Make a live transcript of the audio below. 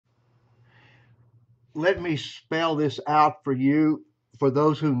let me spell this out for you, for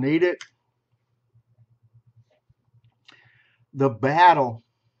those who need it. The battle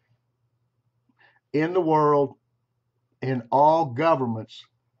in the world, in all governments,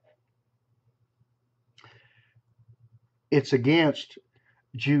 it's against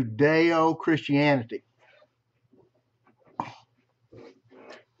Judeo-Christianity,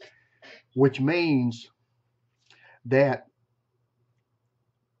 which means that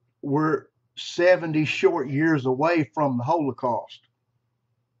we're 70 short years away from the Holocaust.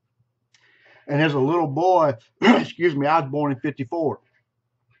 And as a little boy, excuse me, I was born in 54.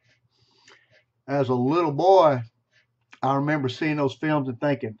 As a little boy, I remember seeing those films and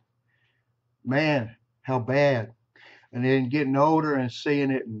thinking, man, how bad. And then getting older and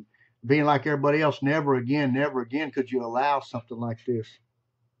seeing it and being like everybody else, never again could you allow something like this.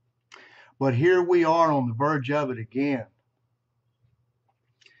 But here we are on the verge of it again.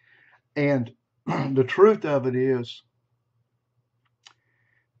 And the truth of it is,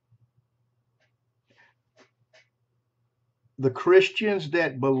 the Christians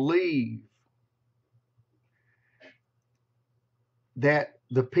that believe that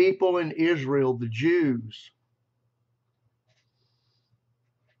the people in Israel, the Jews,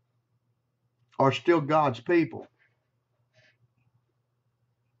 are still God's people,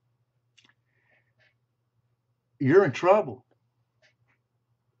 you're in trouble.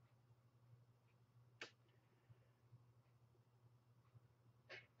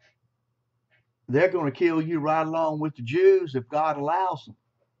 They're going to kill you right along with the Jews if God allows them.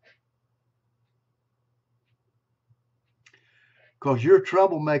 Because you're a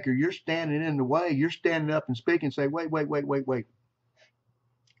troublemaker. You're standing in the way. You're standing up and speaking and say, wait.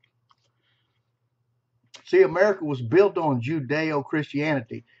 See, America was built on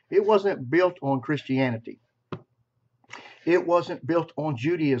Judeo-Christianity. It wasn't built on Christianity. It wasn't built on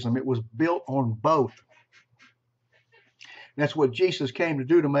Judaism. It was built on both. That's what Jesus came to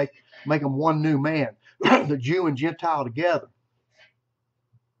do, to make them one new man, the Jew and Gentile together.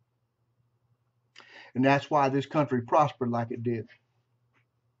 And that's why this country prospered like it did.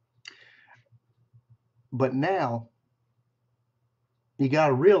 But now, you got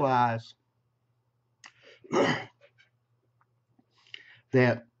to realize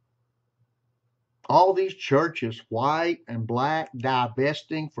that all these churches, white and black,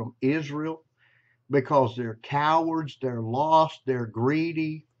 divesting from Israel because they're cowards, they're lost, they're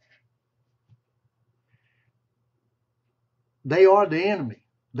greedy. They are the enemy.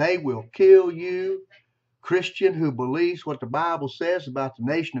 They will kill you. Christian who believes what the Bible says about the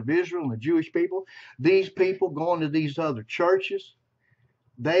nation of Israel and the Jewish people, these people going to these other churches,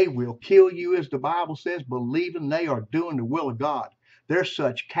 they will kill you, as the Bible says, believing they are doing the will of God. They're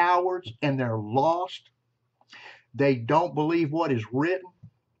such cowards and they're lost. They don't believe what is written.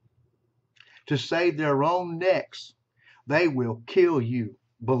 To save their own necks, they will kill you,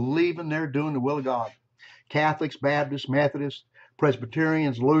 believing they're doing the will of God. Catholics, Baptists, Methodists,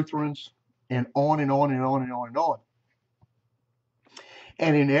 Presbyterians, Lutherans, and on and on and on and on and on.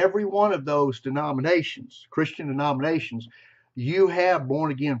 And in every one of those denominations, Christian denominations, you have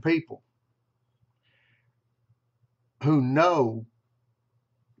born again people who know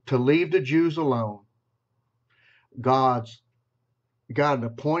to leave the Jews alone. God's got an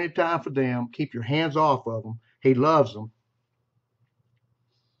appointed time for them. Keep your hands off of them. He loves them.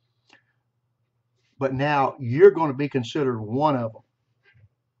 But now you're going to be considered one of them.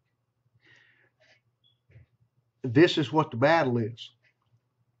 This is what the battle is.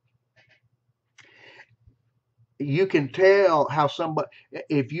 You can tell how somebody,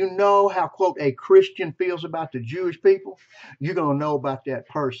 if you know how, quote, a Christian feels about the Jewish people, you're going to know about that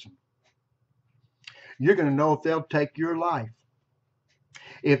person. You're going to know if they'll take your life.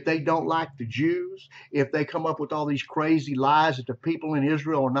 If they don't like the Jews, if they come up with all these crazy lies that the people in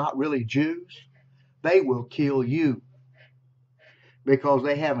Israel are not really Jews, they will kill you because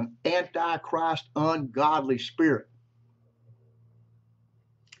they have an antichrist, ungodly spirit.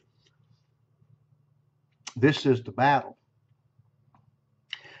 This is the battle.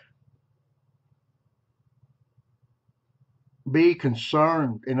 Be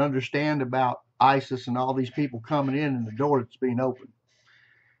concerned and understand about ISIS and all these people coming in and the door that's being opened.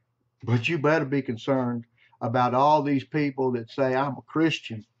 But you better be concerned about all these people that say, I'm a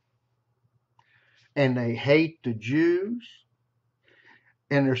Christian, and they hate the Jews,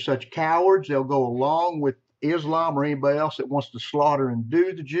 and they're such cowards, they'll go along with Islam or anybody else that wants to slaughter and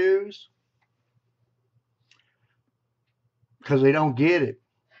do the Jews because they don't get it.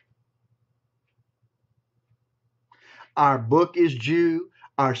 Our book is Jew.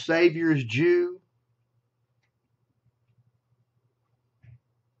 Our Savior is Jew.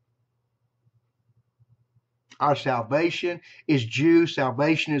 Our salvation is Jew.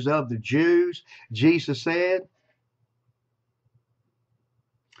 Salvation is of the Jews. Jesus said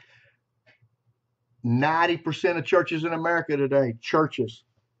 90% of churches in America today, churches,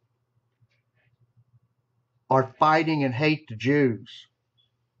 are fighting and hate the Jews.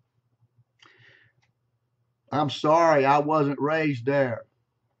 I'm sorry, I wasn't raised there.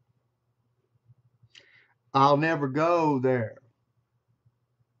 I'll never go there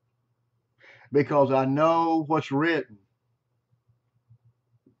because I know what's written.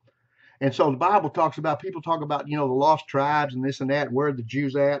 And so the Bible talks about, people talk about, the lost tribes and this and that, where are the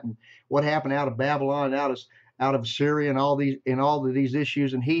Jews at, and what happened out of Babylon, out of Syria, and all of these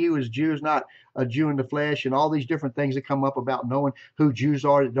issues. And he who is Jew is not a Jew in the flesh, and all these different things that come up about knowing who Jews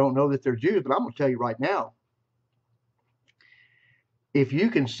are that don't know that they're Jews. But I'm going to tell you right now, if you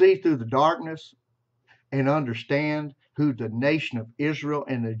can see through the darkness and understand who the nation of Israel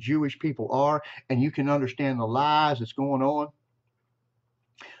and the Jewish people are, and you can understand the lies that's going on,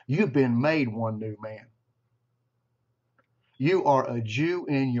 you've been made one new man. You are a Jew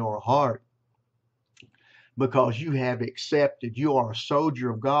in your heart because you have accepted. You are a soldier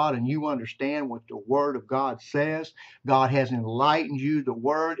of God, and you understand what the Word of God says. God has enlightened you. The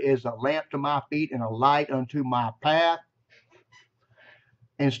Word is a lamp to my feet and a light unto my path.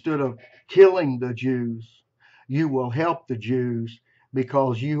 Instead of killing the Jews, you will help the Jews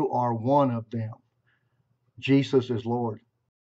because you are one of them. Jesus is Lord.